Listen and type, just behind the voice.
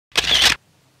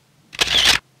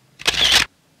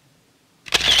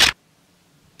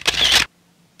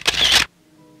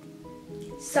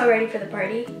So ready for the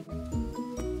party.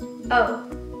 Oh.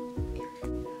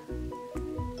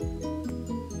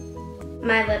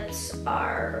 My lips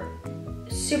are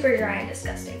super dry and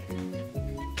disgusting.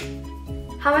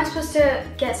 How am I supposed to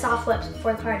get soft lips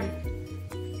before the party?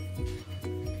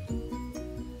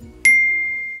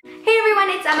 Hey everyone,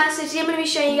 it's Emma. So today I'm going to be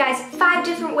showing you guys 5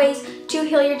 different ways to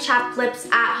heal your chapped lips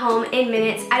at home in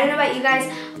minutes. I don't know about you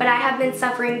guys, but I have been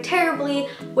suffering terribly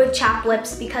with chapped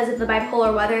lips because of the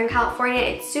bipolar weather in California.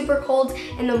 It's super cold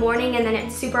in the morning and then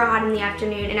it's super hot in the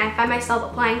afternoon, and I find myself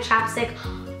applying chapstick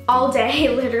all day,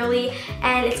 literally,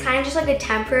 and it's kind of just like a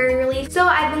temporary relief. So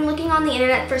I've been looking on the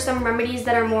internet for some remedies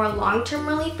that are more long-term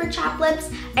relief for chapped lips,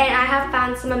 and I have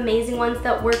found some amazing ones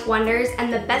that work wonders.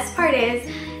 And the best part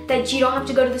is that you don't have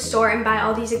to go to the store and buy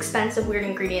all these expensive weird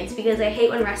ingredients, because I hate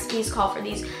when recipes call for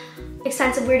these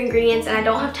expensive weird ingredients and I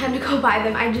don't have time to go buy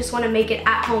them. I just want to make it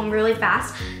at home really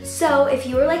fast. So if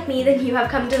you are like me, then you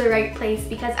have come to the right place,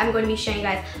 because I'm going to be showing you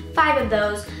guys 5 of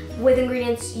those with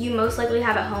ingredients you most likely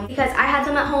have at home, because I had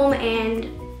them at home, and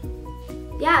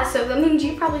yeah, so that means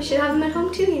you probably should have them at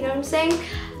home too, you know what I'm saying?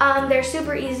 They're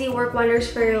super easy, work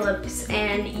wonders for your lips,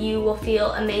 and you will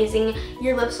feel amazing.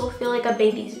 Your lips will feel like a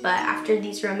baby's butt after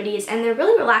these remedies, and they're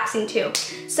really relaxing too.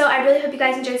 So I really hope you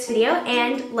guys enjoyed this video,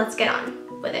 and let's get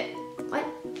on with it. What?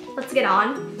 Let's get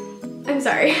on? I'm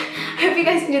sorry. I hope you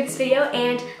guys enjoyed this video,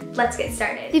 and let's get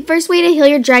started. The first way to heal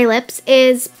your dry lips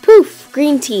is poof,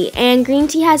 green tea. And green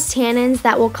tea has tannins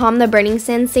that will calm the burning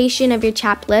sensation of your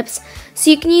chapped lips. So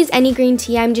you can use any green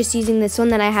tea. I'm just using this one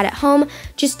that I had at home.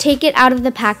 Just take it out of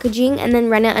the packaging and then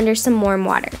run it under some warm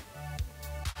water.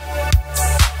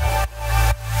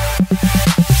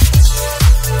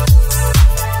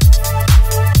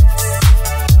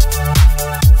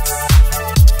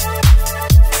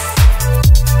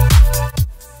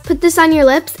 Put this on your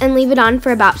lips and leave it on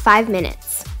for about 5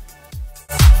 minutes.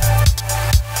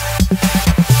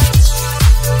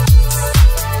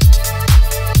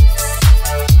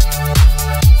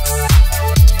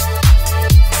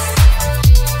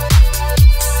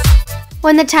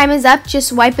 When the time is up,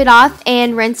 just wipe it off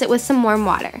and rinse it with some warm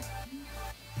water.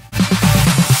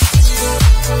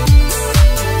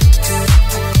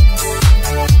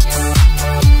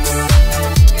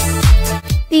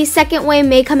 The second way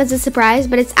may come as a surprise,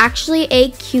 but it's actually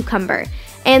a cucumber.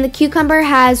 And the cucumber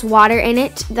has water in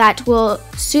it that will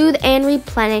soothe and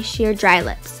replenish your dry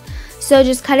lips. So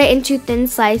just cut it into thin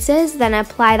slices, then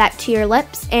apply that to your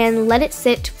lips and let it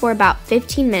sit for about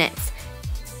 15 minutes.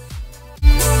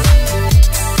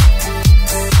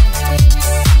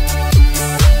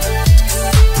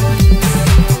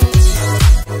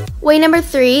 Way number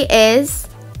 3 is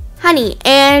honey,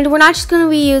 and we're not just going to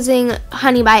be using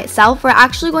honey by itself. We're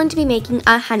actually going to be making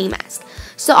a honey mask.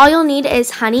 So all you'll need is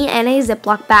honey and a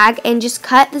Ziploc bag, and just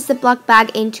cut the Ziploc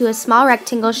bag into a small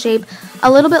rectangle shape,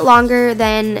 a little bit longer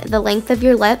than the length of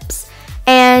your lips.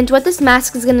 And what this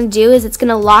mask is going to do is it's going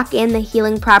to lock in the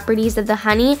healing properties of the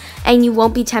honey, and you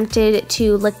won't be tempted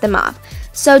to lick them off.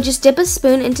 So just dip a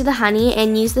spoon into the honey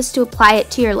and use this to apply it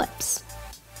to your lips.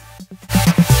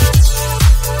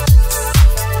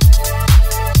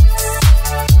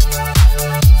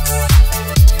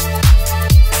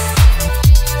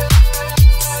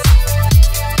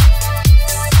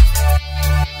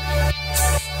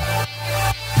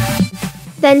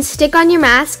 Then stick on your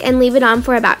mask and leave it on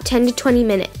for about 10 to 20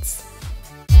 minutes.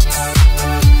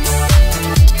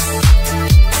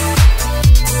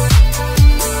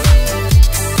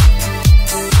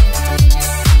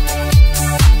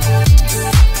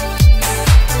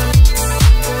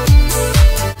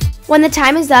 When the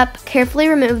time is up, carefully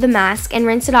remove the mask and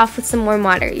rinse it off with some warm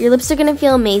water. Your lips are going to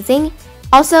feel amazing.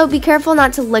 Also, be careful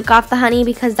not to lick off the honey,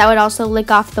 because that would also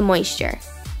lick off the moisture.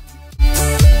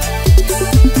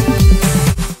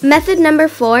 Method number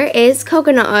 4 is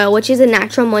coconut oil, which is a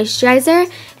natural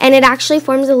moisturizer, and it actually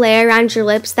forms a layer around your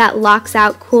lips that locks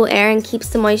out cool air and keeps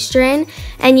the moisture in.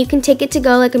 And you can take it to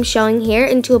go like I'm showing here,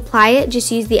 and to apply it,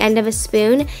 just use the end of a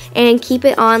spoon and keep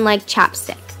it on like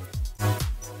chapstick.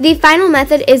 The final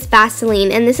method is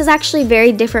Vaseline, and this is actually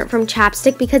very different from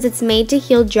chapstick because it's made to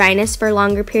heal dryness for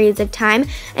longer periods of time,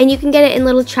 and you can get it in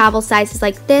little travel sizes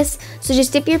like this. So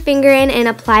just dip your finger in and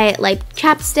apply it like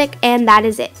chapstick, and that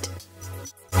is it.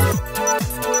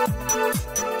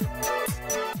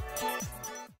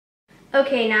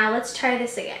 Okay, now let's try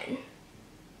this again.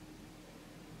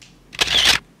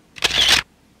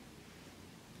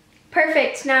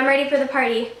 Perfect, now I'm ready for the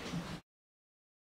party.